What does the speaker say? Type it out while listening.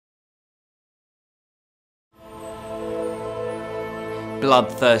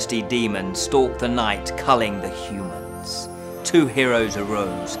bloodthirsty demons stalked the night, culling the humans. Two heroes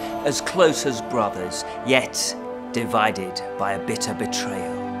arose, as close as brothers, yet divided by a bitter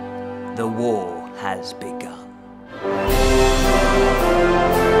betrayal. The war has begun.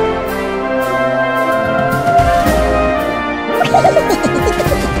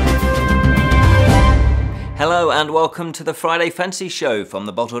 Hello and welcome to the Friday Fantasy Show from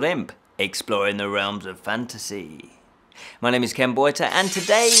the Bottled Imp, exploring the realms of fantasy. My name is Ken Boyter and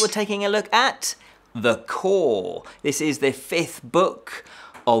today we're taking a look at The Core. This is the fifth book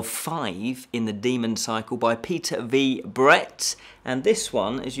of 5 in the Demon Cycle by Peter V. Brett. And this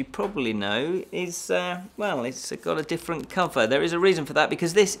one, as you probably know, is, well, it's got a different cover. There is a reason for that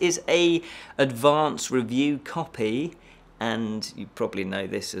because this is a advanced review copy. And you probably know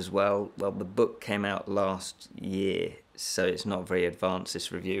this as well. Well, the book came out last year, so it's not very advanced,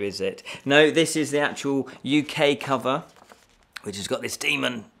 this review, is it? No, this is the actual UK cover, which has got this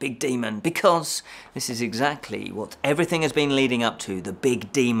demon, big demon, because this is exactly what everything has been leading up to, the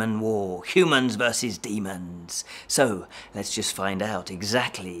big demon war, humans versus demons. So, let's just find out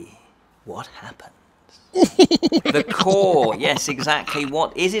exactly what happened. The Core, yes, exactly.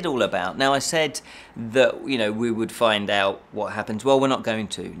 What is it all about? Now, I said that, you know, we would find out what happens. Well, we're not going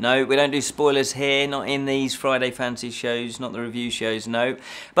to. No, we don't do spoilers here, not in these Friday fantasy shows, not the review shows, no.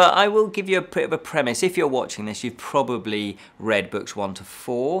 But I will give you a bit of a premise. If you're watching this, you've probably read books 1 to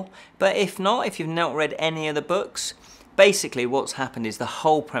 4. But if not, if you've not read any of the books, basically what's happened is the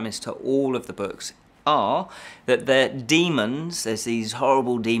whole premise to all of the books are that they're demons. There's these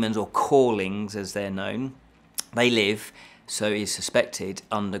horrible demons, or corelings as they're known. They live, so is suspected,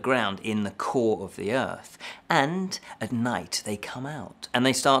 underground in the core of the earth. And at night they come out and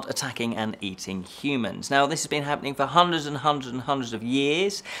they start attacking and eating humans. Now this has been happening for hundreds and hundreds and hundreds of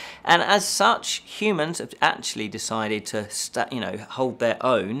years, and as such humans have actually decided to hold their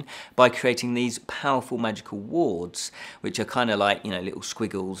own by creating these powerful magical wards, which are kind of like, you know, little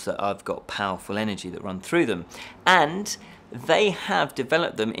squiggles that have got powerful energy that run through them. And they have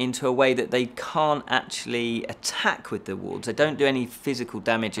developed them into a way that they can't actually attack with the wards. They don't do any physical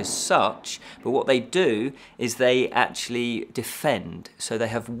damage as such, but what they do is they actually defend. So they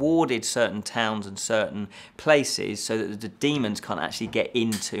have warded certain towns and certain places so that the demons can't actually get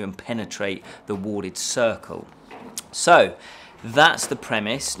into and penetrate the warded circle. So that's the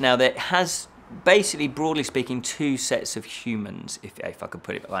premise. Now there has basically, broadly speaking, 2 sets of humans, if I could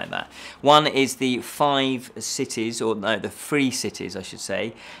put it like that. One is the 5 cities, or no, the 3 cities, I should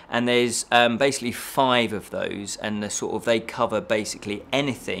say, and there's basically 5 of those, and they cover basically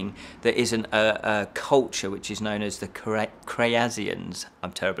anything that isn't a culture which is known as the Crayasians.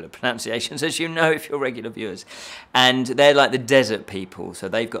 I'm terrible at pronunciations, as you know if you're regular viewers. And they're like the desert people, so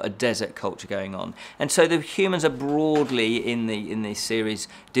they've got a desert culture going on. And so the humans are broadly, in this series,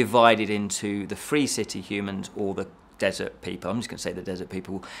 divided into the free city humans or the desert people. I'm just going to say the desert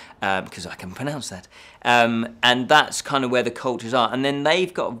people because I can pronounce that. And that's kind of where the cultures are. And then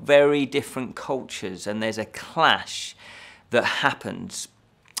they've got very different cultures, and there's a clash that happens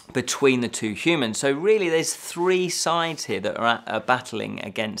between the 2 humans. So really there's 3 sides here that are battling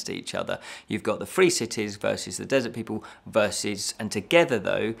against each other. You've got the free cities versus the desert people versus, and together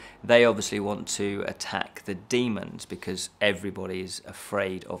though, they obviously want to attack the demons because everybody is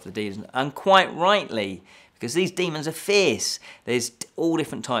afraid of the demons, and quite rightly, because these demons are fierce. There's all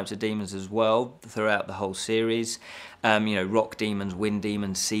different types of demons as well throughout the whole series. You know, rock demons, wind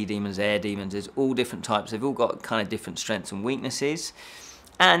demons, sea demons, air demons. There's all different types. They've all got kind of different strengths and weaknesses.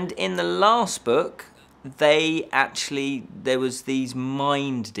 And in the last book, there was these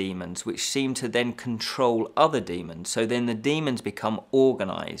mind demons which seem to then control other demons. So then the demons become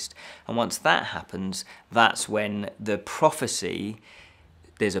organised. And once that happens, that's when the prophecy,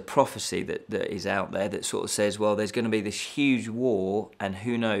 there's a prophecy that is out there that sort of says, well, there's going to be this huge war, and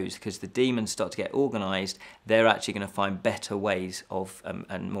who knows, because the demons start to get organised, they're actually going to find better ways of,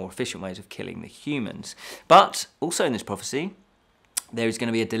 and more efficient ways of killing the humans. But also in this prophecy, there is going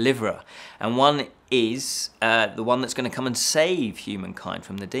to be a deliverer, and one is the one that's going to come and save humankind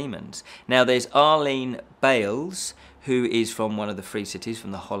from the demons. Now there's Arlen Bales, who is from one of the free cities,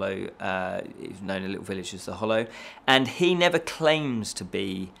 from the Hollow, known in a little village as the Hollow, and he never claims to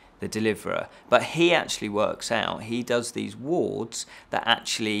be the deliverer, but he actually works out, he does these wards that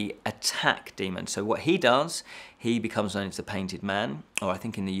actually attack demons. So what he does, he becomes known as the Painted Man, or I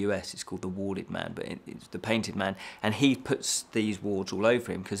think in the US it's called the Warded Man, but it's the Painted Man, and he puts these wards all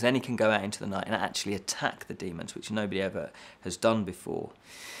over him because then he can go out into the night and actually attack the demons, which nobody ever has done before.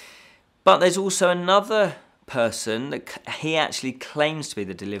 But there's also another person that he actually claims to be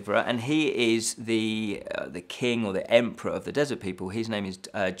the deliverer, and he is the king or the emperor of the desert people. His name is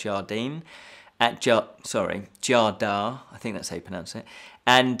Jardine. Jardar, I think that's how you pronounce it.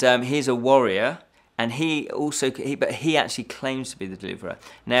 And he's a warrior, and but he actually claims to be the deliverer.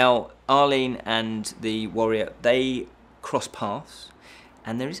 Now, Arlen and the warrior, they cross paths,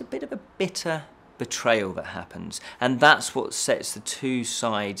 and there is a bit of a bitter betrayal that happens, and that's what sets the two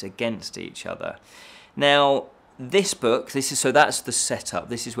sides against each other. Now, this book, that's the setup.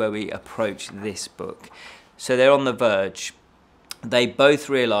 This is where we approach this book. So they're on the verge. They both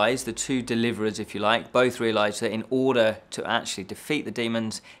realise, the two deliverers, if you like, both realise that in order to actually defeat the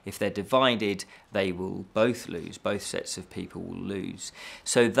demons, if they're divided, they will both lose. Both sets of people will lose.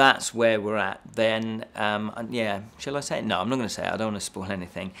 So that's where we're at. Then, yeah, shall I say it? No, I'm not going to say it. I don't want to spoil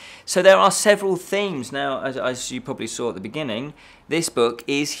anything. So there are several themes. Now, as you probably saw at the beginning, this book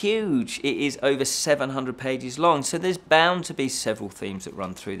is huge. It is over 700 pages long. So there's bound to be several themes that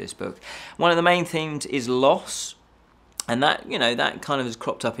run through this book. One of the main themes is loss. And that, that kind of has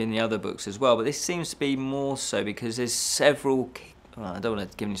cropped up in the other books as well. But this seems to be more so because there's several, I don't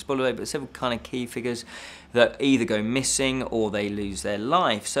want to give any spoiler away, but several kind of key figures that either go missing or they lose their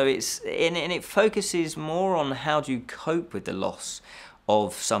life. So it focuses more on how do you cope with the loss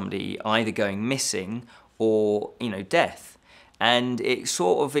of somebody either going missing or, death. And it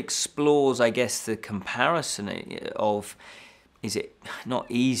sort of explores, I guess, the comparison of, is it not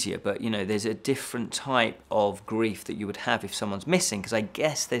easier, but there's a different type of grief that you would have if someone's missing, because I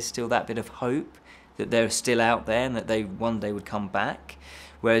guess there's still that bit of hope that they're still out there and that they one day would come back.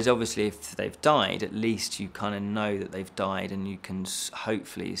 Whereas obviously if they've died, at least you kind of know that they've died, and you can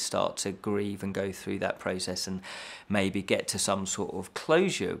hopefully start to grieve and go through that process and maybe get to some sort of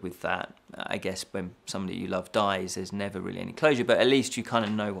closure with that. I guess when somebody you love dies, there's never really any closure, but at least you kind of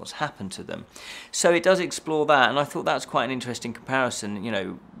know what's happened to them. So it does explore that, and I thought that's quite an interesting comparison.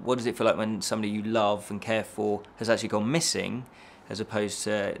 What does it feel like when somebody you love and care for has actually gone missing, as opposed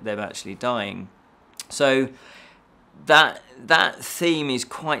to them actually dying? So that theme is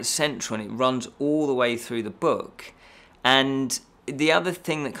quite central, and it runs all the way through the book. And the other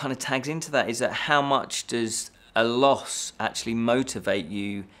thing that kind of tags into that is that how much does a loss actually motivate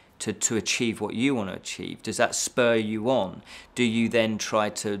you to achieve what you want to achieve? Does that spur you on? Do you then try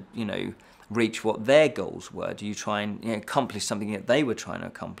to, reach what their goals were? Do you try and accomplish something that they were trying to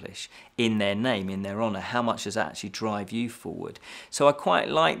accomplish in their name, in their honour? How much does that actually drive you forward? So I quite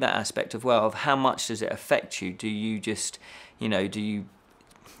like that aspect of how much does it affect you? Do you just, do you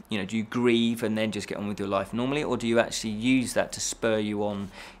grieve and then just get on with your life normally, or do you actually use that to spur you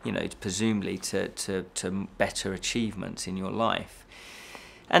on, presumably to better achievements in your life?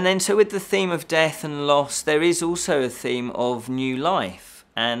 And then so with the theme of death and loss, there is also a theme of new life.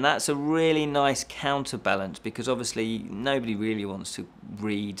 And that's a really nice counterbalance, because obviously nobody really wants to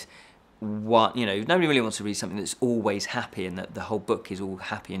read nobody really wants to read something that's always happy and that the whole book is all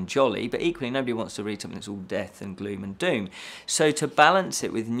happy and jolly, but equally nobody wants to read something that's all death and gloom and doom. So to balance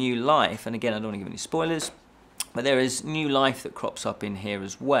it with new life, and again I don't want to give any spoilers, but there is new life that crops up in here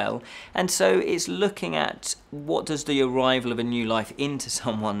as well. And so it's looking at what does the arrival of a new life into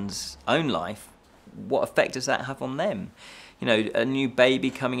someone's own life, what effect does that have on them? A new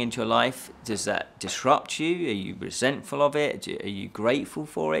baby coming into your life, does that disrupt you? Are you resentful of it? Are you grateful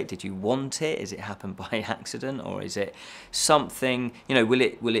for it? Did you want it? Has it happened by accident? Or is it something,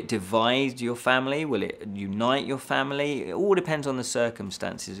 will it divide your family? Will it unite your family? It all depends on the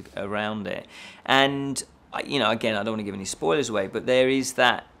circumstances around it. And, again, I don't want to give any spoilers away, but there is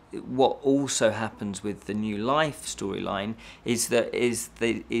that. What also happens with the new life storyline is the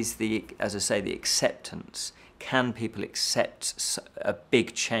as I say, the acceptance. Can people accept a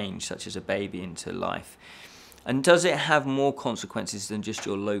big change such as a baby into life? And does it have more consequences than just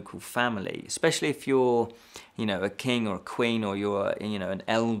your local family? Especially if you're, a king or a queen, or you're, an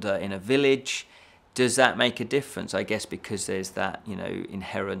elder in a village. Does that make a difference? I guess because there's that,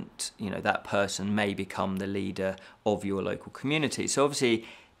 inherent, that person may become the leader of your local community. So obviously,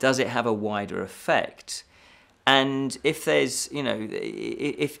 does it have a wider effect? And if there's, does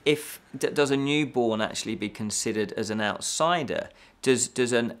a newborn actually be considered as an outsider? Does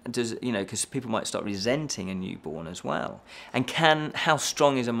because people might start resenting a newborn as well. And how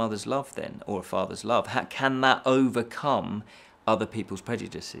strong is a mother's love then, or a father's love? Can that overcome other people's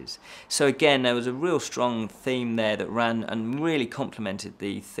prejudices? So again, there was a real strong theme there that ran and really complemented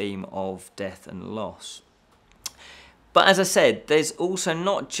the theme of death and loss. But as I said, there's also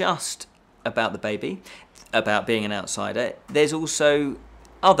not just about the baby, about being an outsider. There's also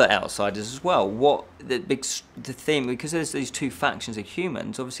other outsiders as well. What the theme, because there's these two factions of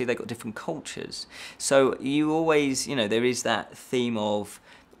humans, obviously they've got different cultures. So you always, you know, there is that theme of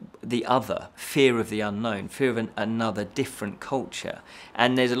the other, fear of the unknown, fear of another different culture.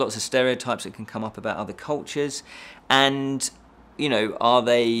 And there's lots of stereotypes that can come up about other cultures. And, you know, are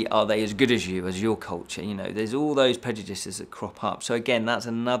they as good as you, as your culture? You know, there's all those prejudices that crop up. So again, that's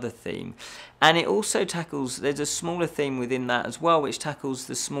another theme. And it also tackles, there's a smaller theme within that as well, which tackles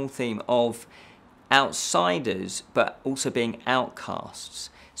the small theme of outsiders, but also being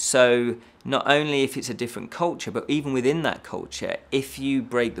outcasts. So not only if it's a different culture, but even within that culture, if you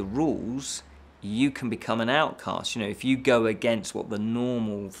break the rules, you can become an outcast. You know, if you go against what the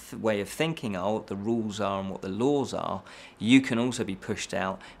normal way of thinking are, what the rules are and what the laws are, you can also be pushed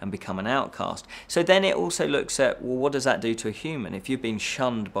out and become an outcast. So then it also looks at, well, what does that do to a human? If you've been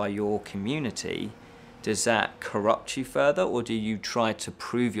shunned by your community, does that corrupt you further, or do you try to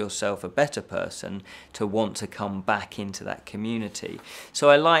prove yourself a better person to want to come back into that community?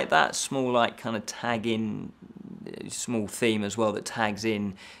 So I like that small, like, kind of tag in, small theme as well, that tags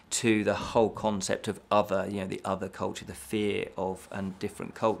in to the whole concept of other, you know, the other culture, the fear of a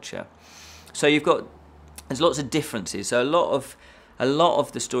different culture. So there's lots of differences. So a lot of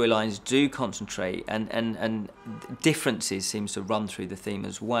the storylines do concentrate, and differences seems to run through the theme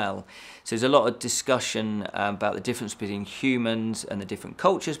as well. So there's a lot of discussion about the difference between humans and the different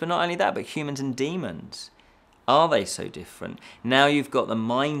cultures, but not only that, but humans and demons. Are they so different? Now you've got the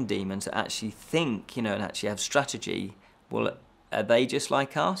mind demons that actually think, you know, and actually have strategy. Well, are they just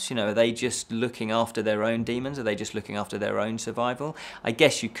like us? You know, are they just looking after their own demons? Are they just looking after their own survival? I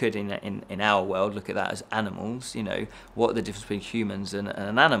guess you could, in our world, look at that as animals. You know, what are the difference between humans and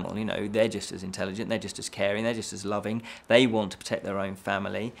an animal? You know, they're just as intelligent, they're just as caring, they're just as loving. They want to protect their own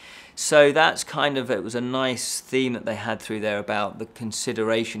family. So that's kind of, it was a nice theme that they had through there about the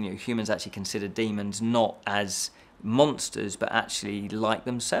consideration. You know, humans actually consider demons not as monsters, but actually like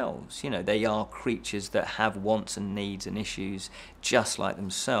themselves. You know, they are creatures that have wants and needs and issues just like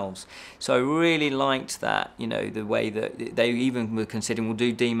themselves. So I really liked that, you know, the way that they even were considering, well,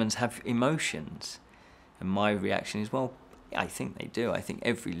 do demons have emotions? And my reaction is, well, I think they do. I think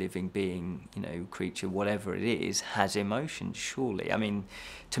every living being, you know, creature, whatever it is, has emotions, surely. I mean,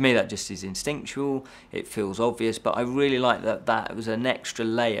 to me that just is instinctual, it feels obvious, but I really like that was an extra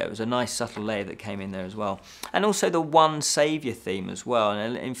layer. It was a nice subtle layer that came in there as well. And also the one saviour theme as well.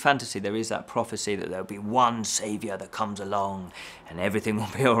 And in fantasy there is that prophecy that there'll be one saviour that comes along and everything will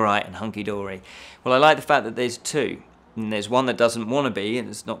be all right and hunky-dory. Well, I like the fact that there's two. And there's one that doesn't want to be, and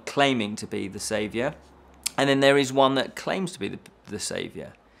it's not claiming to be the saviour. And then there is one that claims to be the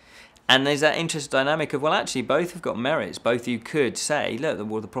saviour. And there's that interesting dynamic of, well, actually, both have got merits. Both you could say, look,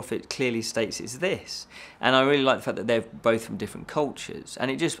 well, the prophet clearly states it's this. And I really like the fact that they're both from different cultures. And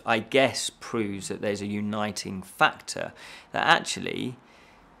it just, I guess, proves that there's a uniting factor, that actually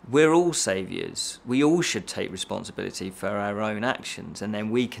we're all saviours. We all should take responsibility for our own actions, and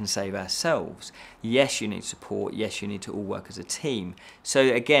then we can save ourselves. Yes, you need support. Yes, you need to all work as a team. So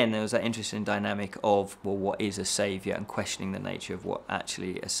again, there was that interesting dynamic of, well, what is a saviour, and questioning the nature of what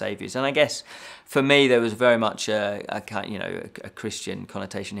actually a saviour is. And I guess for me, there was very much a Christian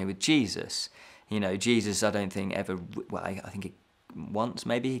connotation here with Jesus. You know, Jesus, I don't think ever. Well, I think it. Once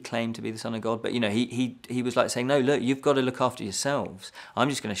maybe he claimed to be the Son of God, but you know, he was like saying, no, look, you've got to look after yourselves. I'm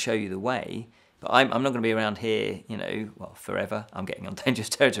just going to show you the way, but I'm not going to be around here, you know, well, forever. I'm getting on dangerous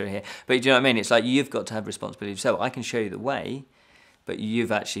territory here, but do you know what I mean? It's like, you've got to have responsibility yourself. I can show you the way, but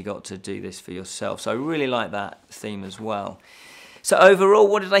you've actually got to do this for yourself. So I really like that theme as well. So overall,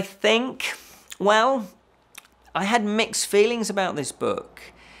 what did I think? Well, I had mixed feelings about this book.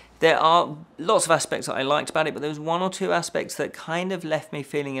 There are lots of aspects that I liked about it, but there was one or two aspects that kind of left me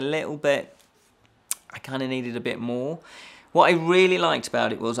feeling a little bit, I kind of needed a bit more. What I really liked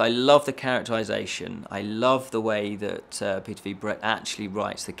about it was, I love the characterization. I love the way that Peter V. Brett actually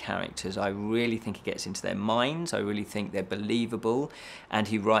writes the characters. I really think he gets into their minds. I really think they're believable. And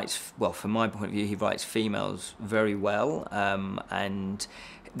he writes, well, from my point of view, he writes females very well.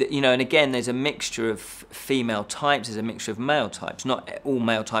 You know, and again, there's a mixture of female types, there's a mixture of male types. Not all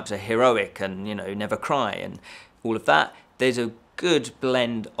male types are heroic and, you know, never cry and all of that. There's a good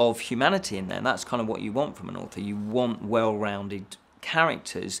blend of humanity in there, and that's kind of what you want from an author. You want well-rounded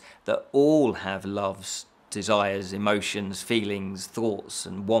characters that all have loves, desires, emotions, feelings, thoughts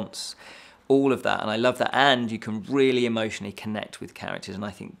and wants, all of that. And I love that, and you can really emotionally connect with characters, and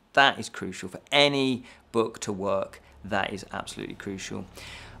I think that is crucial for any book to work. That is absolutely crucial.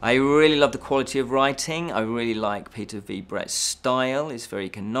 I really love the quality of writing. I really like Peter V. Brett's style. It's very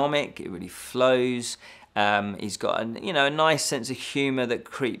economic, it really flows, He's got a nice sense of humour that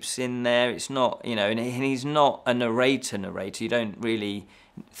creeps in there. It's not, and he's not a narrator. You don't really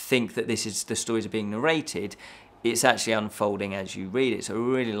think that the stories are being narrated. It's actually unfolding as you read it. So I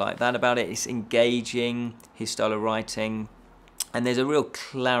really like that about it. It's engaging, his style of writing, and there's a real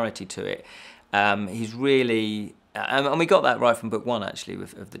clarity to it. He's really, and we got that right from book 1 actually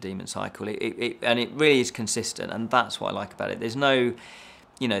of the Demon Cycle. And it really is consistent, and that's what I like about it. There's no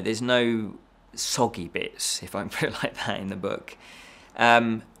soggy bits, if I put it like that, in the book.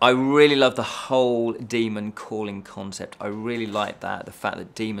 I really love the whole demon calling concept. I really like that, the fact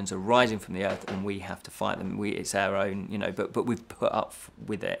that demons are rising from the earth and we have to fight them. It's our own, but we've put up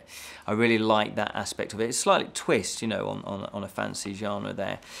with it. I really like that aspect of it. It's a slightly twist, on a fantasy genre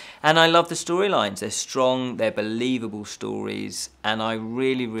there. And I love the storylines. They're strong, they're believable stories, and I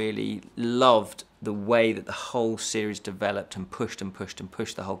really, really loved the way that the whole series developed and pushed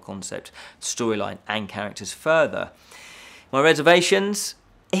the whole concept, storyline and characters further. My reservations,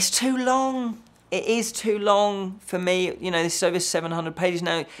 it's too long. It is too long for me. This is over 700 pages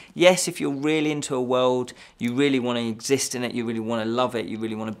now. Yes, if you're really into a world, you really want to exist in it, you really want to love it, you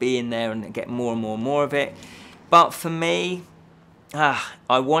really want to be in there and get more and more and more of it. But for me,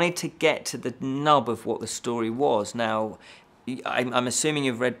 I wanted to get to the nub of what the story was. Now, I'm assuming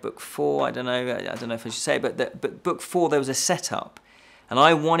you've read book 4. I don't know if I should say it, but book 4 there was a setup, and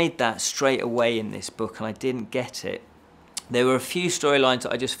I wanted that straight away in this book, and I didn't get it. There were a few storylines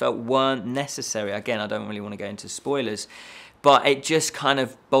that I just felt weren't necessary. Again, I don't really want to go into spoilers, but it just kind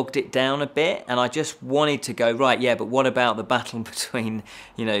of bogged it down a bit, and I just wanted to go, right, yeah, but what about the battle between,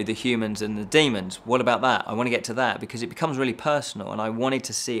 the humans and the demons? What about that? I want to get to that, because it becomes really personal, and I wanted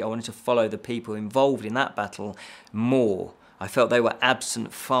to follow the people involved in that battle more. I felt they were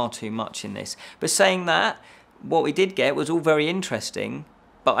absent far too much in this. But saying that, what we did get was all very interesting,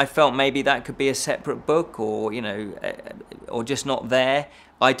 but I felt maybe that could be a separate book, or or just not there.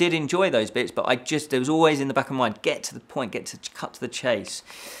 I did enjoy those bits, but there was always in the back of my mind, get to the point, cut to the chase.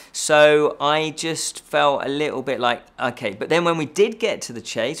 So I just felt a little bit like, okay, but then when we did get to the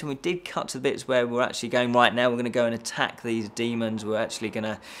chase and we did cut to the bits where we're actually going, right, now we're going to go and attack these demons, we're actually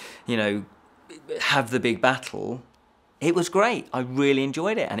going to, have the big battle, it was great. I really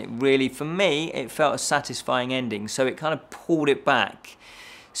enjoyed it, and it really, for me, it felt a satisfying ending, so it kind of pulled it back.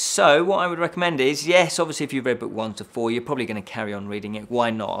 So what I would recommend is, yes, obviously if you've read book 1 to 4, you're probably going to carry on reading it. Why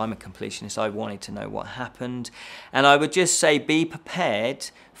not? I'm a completionist. I wanted to know what happened. And I would just say be prepared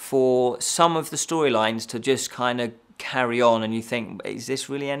for some of the storylines to just kind of carry on, and you think, is this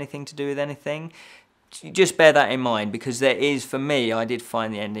really anything to do with anything? Just bear that in mind, because there is, for me, I did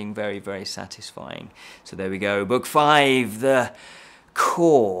find the ending very, very satisfying. So there we go. Book 5, The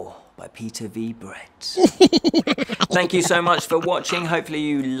Core, by Peter V. Brett. Thank you so much for watching. Hopefully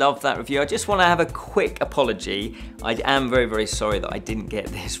you loved that review. I just want to have a quick apology. I am very, very sorry that I didn't get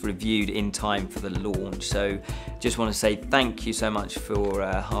this reviewed in time for the launch. So just want to say thank you so much for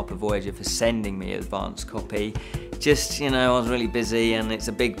HarperVoyager for sending me an advance copy. Just, I was really busy, and it's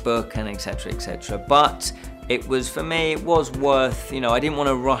a big book, and etc, etc. But it was, for me, it was worth, I didn't want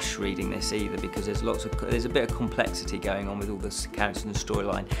to rush reading this either, because there's a bit of complexity going on with all the characters and the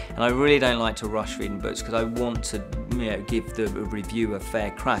storyline, and I really don't like to rush reading books, because I want to, give the review a fair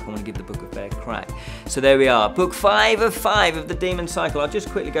crack. I want to give the book a fair crack. So there we are, book 5 of 5 of the Demon Cycle. I'll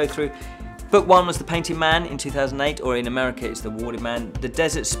just quickly go through. Book 1 was The Painted Man in 2008, or in America it's The Warded Man. The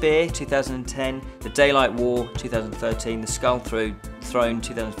Desert Spear, 2010. The Daylight War, 2013. The Skull Throne,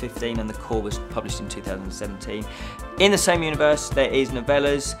 2015. And The Core was published in 2017. In the same universe, there is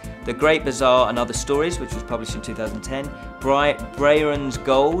novellas The Great Bazaar and Other Stories, which was published in 2010. Brayron's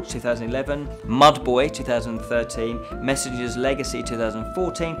Gold, 2011. Mudboy, 2013. Messenger's Legacy,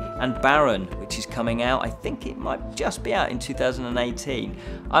 2014. And Baron, which is coming out, I think it might just be out in 2018.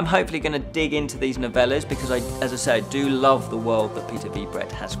 I'm hopefully going to dig into these novellas, because as I say, I do love the world that Peter V.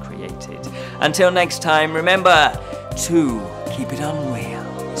 Brett has created. Until next time, remember to keep it unreal,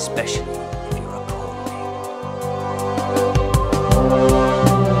 especially